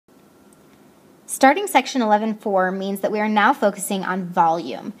Starting section 11.4 means that we are now focusing on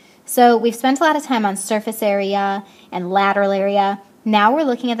volume. So we've spent a lot of time on surface area and lateral area. Now we're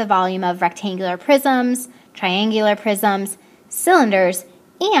looking at the volume of rectangular prisms, triangular prisms, cylinders,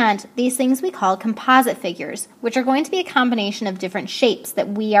 and these things we call composite figures, which are going to be a combination of different shapes that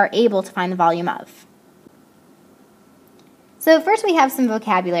we are able to find the volume of. So first we have some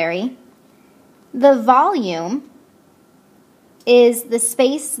vocabulary. The volume is the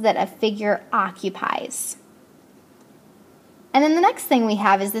space that a figure occupies. And then the next thing we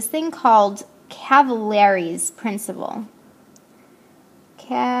have is this thing called Cavaliere's principle.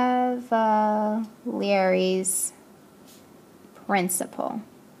 Cavaliere's principle.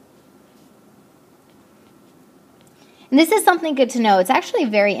 And this is something good to know. It's actually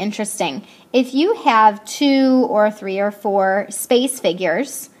very interesting. If you have 2 or 3 or 4 space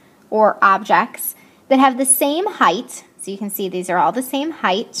figures or objects that have the same height, so you can see these are all the same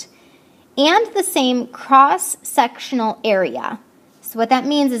height, and the same cross-sectional area. So what that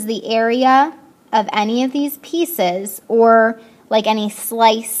means is the area of any of these pieces, or like any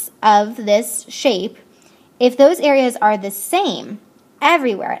slice of this shape, if those areas are the same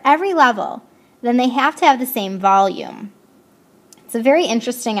everywhere, at every level, then they have to have the same volume. It's a very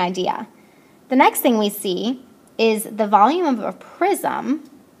interesting idea. The next thing we see is the volume of a prism.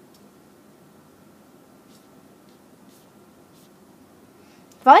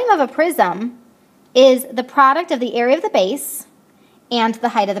 The volume of a prism is the product of the area of the base and the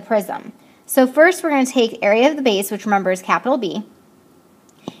height of the prism. So first we're going to take area of the base, which remember is capital B,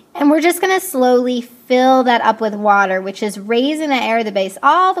 and we're just going to slowly fill that up with water, which is raising the area of the base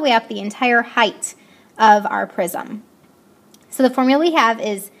all the way up the entire height of our prism. So the formula we have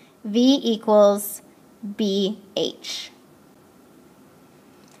is V equals BH.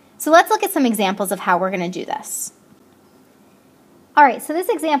 So let's look at some examples of how we're going to do this. All right, so this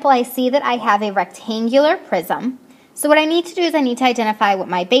example, I see that I have a rectangular prism. So what I need to do is I need to identify what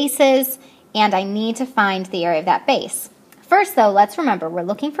my base is, and I need to find the area of that base. First, though, let's remember we're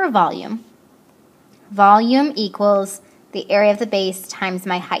looking for volume. Volume equals the area of the base times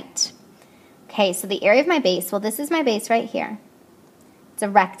my height. Okay, so the area of my base, well, this is my base right here. It's a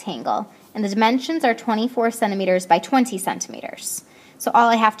rectangle, and the dimensions are 24 centimeters by 20 centimeters. So all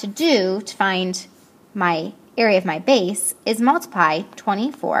I have to do to find my area of my base is multiply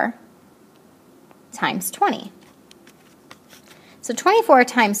 24 times 20. So 24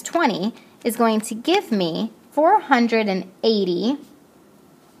 times 20 is going to give me 480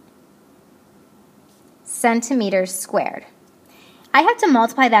 centimeters squared. I have to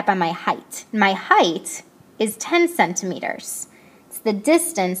multiply that by my height. My height is 10 centimeters. It's the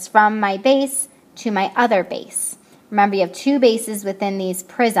distance from my base to my other base. Remember, you have 2 bases within these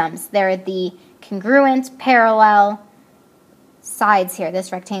prisms. They're the congruent, parallel sides here,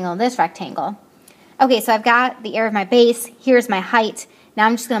 this rectangle and this rectangle. Okay, so I've got the area of my base. Here's my height. Now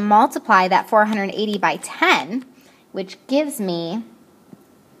I'm just going to multiply that 480 by 10, which gives me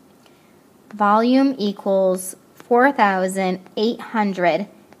volume equals 4,800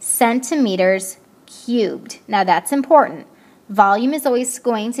 centimeters cubed. Now that's important. Volume is always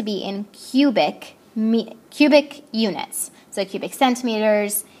going to be in cubic units. So cubic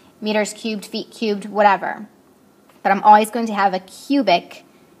centimeters, meters cubed, feet cubed, whatever. But I'm always going to have a cubic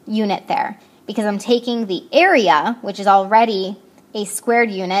unit there because I'm taking the area, which is already a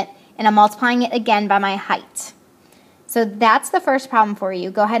squared unit, and I'm multiplying it again by my height. So that's the first problem for you.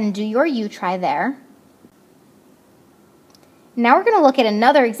 Go ahead and do your U-try there. Now we're going to look at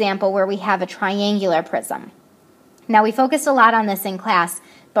another example where we have a triangular prism. Now we focused a lot on this in class,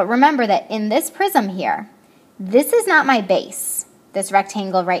 but remember that in this prism here, this is not my base, this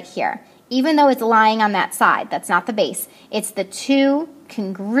rectangle right here. Even though it's lying on that side, that's not the base. It's the 2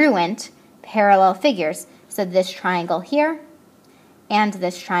 congruent parallel figures. So this triangle here and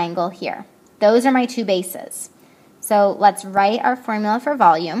this triangle here. Those are my 2 bases. So let's write our formula for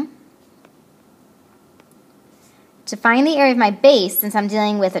volume. To find the area of my base, since I'm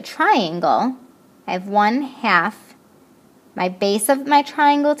dealing with a triangle, I have 1/2 my base of my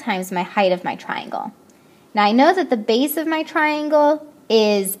triangle times my height of my triangle. Now I know that the base of my triangle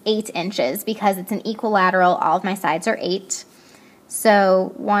is 8 inches because it's an equilateral. All of my sides are 8.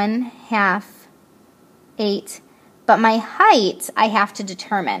 So 1/2, 8. But my height I have to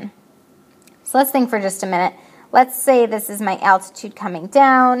determine. So let's think for just a minute. Let's say this is my altitude coming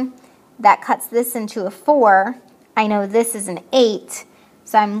down. That cuts this into a 4. I know this is an 8.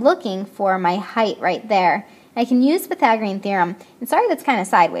 So I'm looking for my height right there. I can use Pythagorean theorem. And sorry that's kind of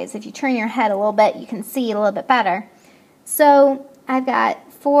sideways. If you turn your head a little bit, you can see it a little bit better. So I've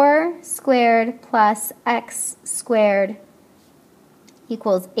got 4 squared plus x squared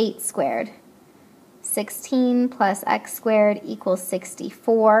equals 8 squared. 16 plus x squared equals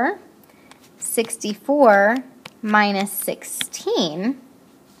 64. 64 minus 16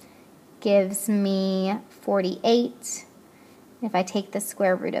 gives me 48. If I take the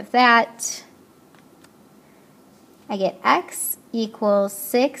square root of that, I get x equals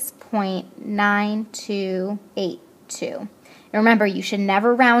 6.9282. Remember, you should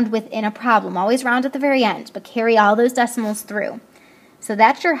never round within a problem. Always round at the very end, but carry all those decimals through. So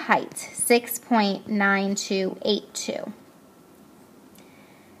that's your height, 6.9282.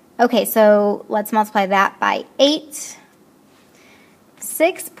 Okay, so let's multiply that by 8.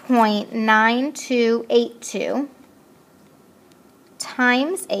 6.9282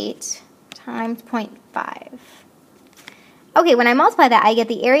 times 8 times 0.5. Okay, when I multiply that, I get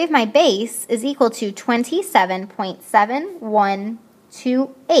the area of my base is equal to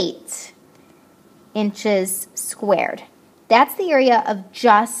 27.7128 inches squared. That's the area of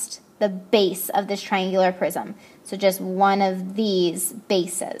just the base of this triangular prism. So just one of these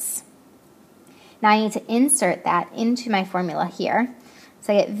bases. Now I need to insert that into my formula here.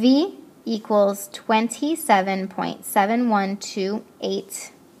 So I get V equals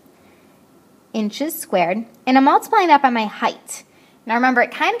 27.7128 inches squared, and I'm multiplying that by my height. Now remember,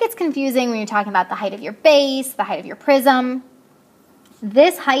 it kind of gets confusing when you're talking about the height of your base, the height of your prism.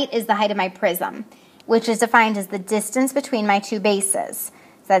 This height is the height of my prism, which is defined as the distance between my two bases.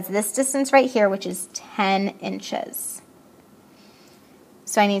 So that's this distance right here, which is 10 inches.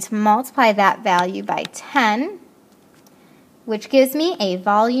 So I need to multiply that value by 10, which gives me a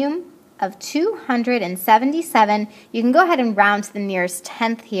volume of 277. You can go ahead and round to the nearest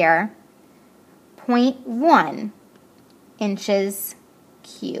tenth here. 0.1 inches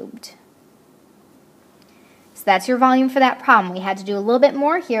cubed. So that's your volume for that problem. We had to do a little bit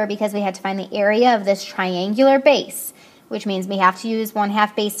more here because we had to find the area of this triangular base, which means we have to use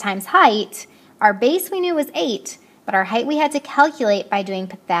 1/2 base times height. Our base we knew was 8, but our height we had to calculate by doing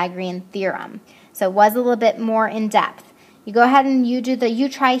Pythagorean theorem. So it was a little bit more in depth. You go ahead and you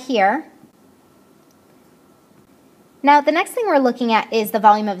try here. Now the next thing we're looking at is the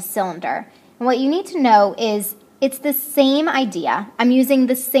volume of a cylinder. And what you need to know is it's the same idea. I'm using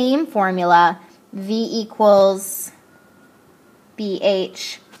the same formula, V equals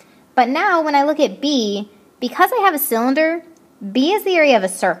BH. But now when I look at B, because I have a cylinder, B is the area of a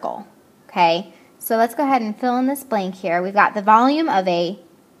circle. Okay, so let's go ahead and fill in this blank here. We've got the volume of a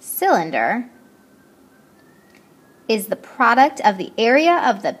cylinder is the product of the area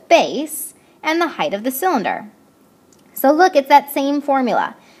of the base and the height of the cylinder. So look, it's that same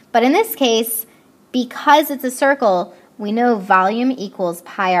formula. But in this case, because it's a circle, we know volume equals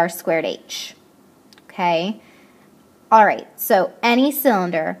pi r squared h. Okay? All right, so any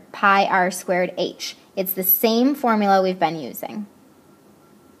cylinder, pi r squared h. It's the same formula we've been using.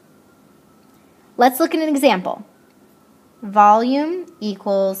 Let's look at an example. Volume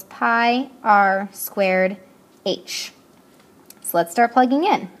equals pi r squared h. So let's start plugging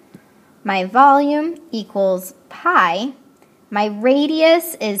in. My volume equals pi. My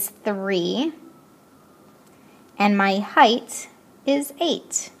radius is 3, and my height is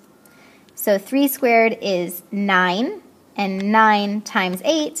 8. So 3 squared is 9, and 9 times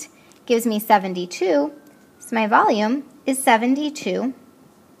 8 gives me 72. So my volume is 72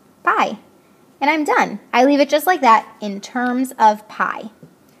 pi. And I'm done. I leave it just like that in terms of pi.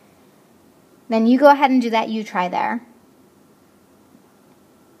 Then you go ahead and do that. You try there.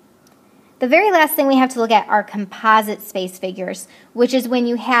 The very last thing we have to look at are composite space figures, which is when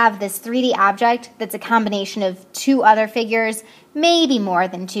you have this 3D object that's a combination of two other figures, maybe more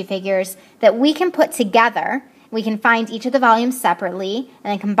than two figures, that we can put together. We can find each of the volumes separately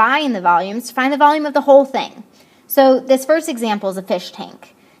and then combine the volumes to find the volume of the whole thing. So this first example is a fish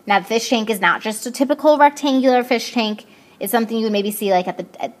tank. Now the fish tank is not just a typical rectangular fish tank. It's something you would maybe see like at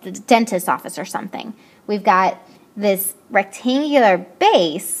the dentist's office or something. We've got this rectangular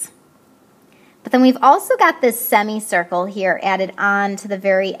base, but then we've also got this semicircle here added on to the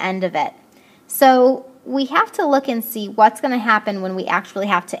very end of it. So we have to look and see what's going to happen when we actually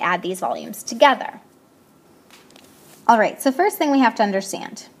have to add these volumes together. All right, so first thing we have to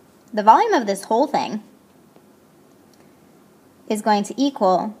understand, the volume of this whole thing is going to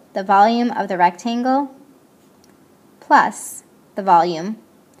equal the volume of the rectangle plus the volume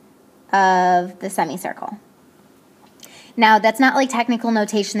of the semicircle. Now, that's not like technical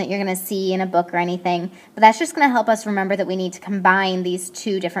notation that you're going to see in a book or anything, but that's just going to help us remember that we need to combine these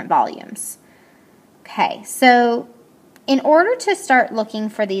two different volumes. Okay, so in order to start looking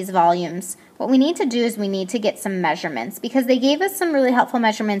for these volumes, what we need to do is we need to get some measurements because they gave us some really helpful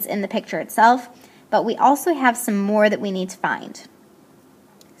measurements in the picture itself, but we also have some more that we need to find.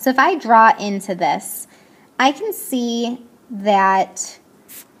 So if I draw into this, I can see that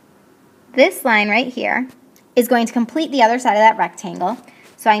this line right here is going to complete the other side of that rectangle,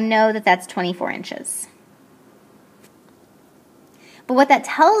 so I know that that's 24 inches. But what that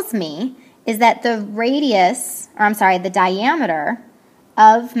tells me is that the radius, or I'm sorry, the diameter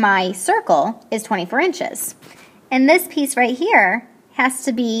of my circle is 24 inches. And this piece right here has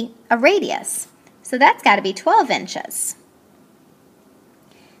to be a radius, so that's got to be 12 inches.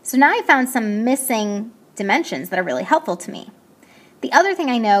 So now I found some missing dimensions that are really helpful to me. The other thing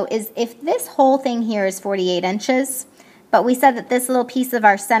I know is if this whole thing here is 48 inches, but we said that this little piece of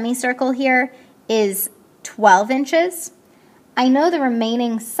our semicircle here is 12 inches, I know the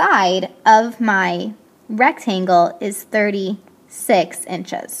remaining side of my rectangle is 36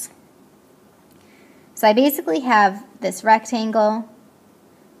 inches. So I basically have this rectangle.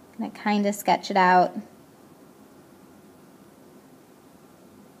 I'm going to kind of sketch it out,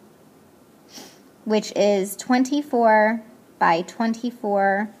 which is 24 by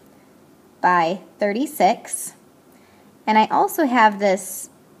 24 by 36. And I also have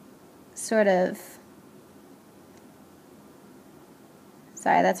this sort of,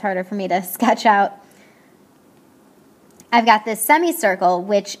 sorry, that's harder for me to sketch out. I've got this semicircle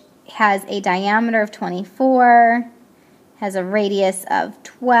which has a diameter of 24, has a radius of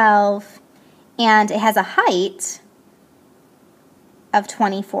 12, and it has a height of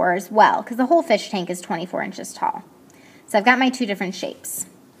 24 as well, because the whole fish tank is 24 inches tall. So I've got my two different shapes.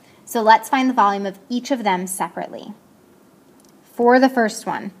 So let's find the volume of each of them separately. For the first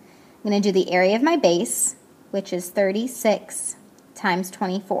one, I'm going to do the area of my base, which is 36 times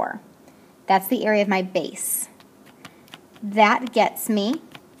 24. That's the area of my base. That gets me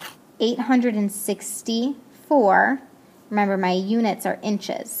 864. Remember, my units are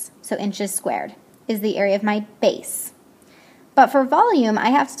inches, so inches squared is the area of my base. But for volume, I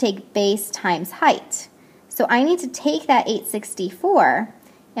have to take base times height. So I need to take that 864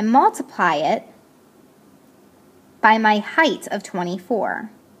 and multiply it by my height of 24.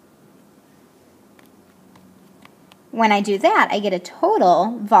 When I do that, I get a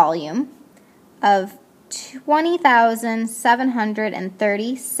total volume of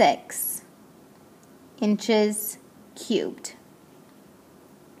 20,736 inches cubed.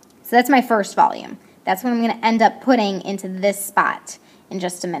 So that's my first volume. That's what I'm going to end up putting into this spot in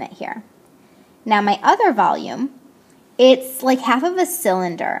just a minute here. Now my other volume, it's like half of a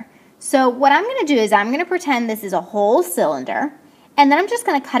cylinder. So what I'm going to do is I'm going to pretend this is a whole cylinder, and then I'm just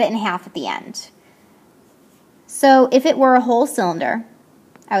going to cut it in half at the end. So if it were a whole cylinder,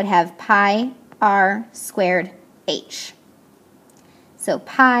 I would have pi r squared h. So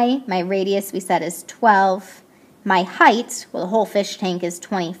pi, my radius we said is 12. My height, well, the whole fish tank is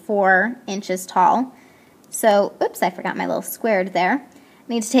 24 inches tall. So, oops, I forgot my little squared there. I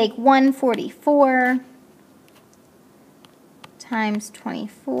need to take 144 times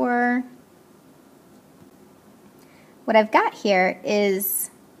 24. What I've got here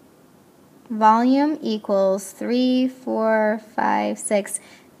is volume equals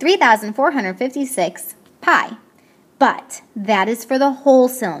 3,456 pi. But that is for the whole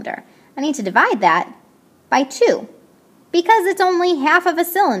cylinder. I need to divide that by 2 because it's only half of a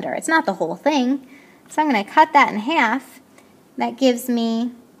cylinder. It's not the whole thing. So I'm going to cut that in half. That gives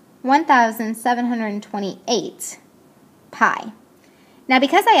me 1,728 pi. Now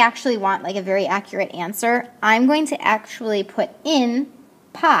because I actually want like a very accurate answer, I'm going to actually put in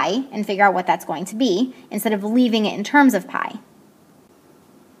pi and figure out what that's going to be instead of leaving it in terms of pi.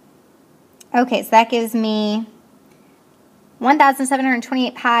 Okay, so that gives me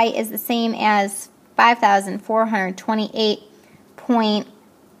 1,728 pi is the same as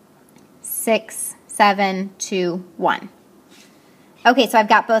 5,428.6721. Okay, so I've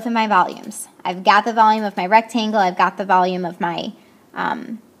got both of my volumes. I've got the volume of my rectangle. I've got the volume of my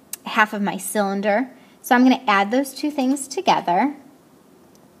half of my cylinder. So I'm going to add those two things together.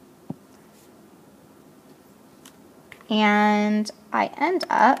 And I end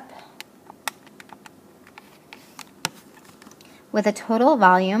up with a total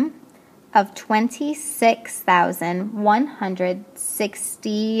volume of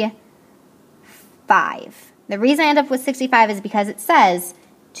 26,165. The reason I end up with 65 is because it says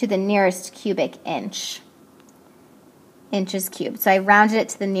to the nearest cubic inch. Inches cubed. So I rounded it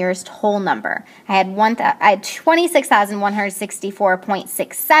to the nearest whole number. I had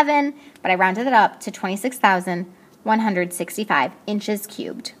 26,164.67, but I rounded it up to 26,165 inches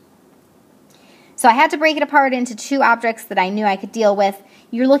cubed. So I had to break it apart into two objects that I knew I could deal with.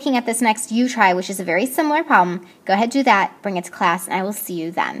 You're looking at this next U-Try, which is a very similar problem. Go ahead, do that, bring it to class, and I will see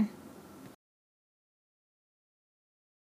you then.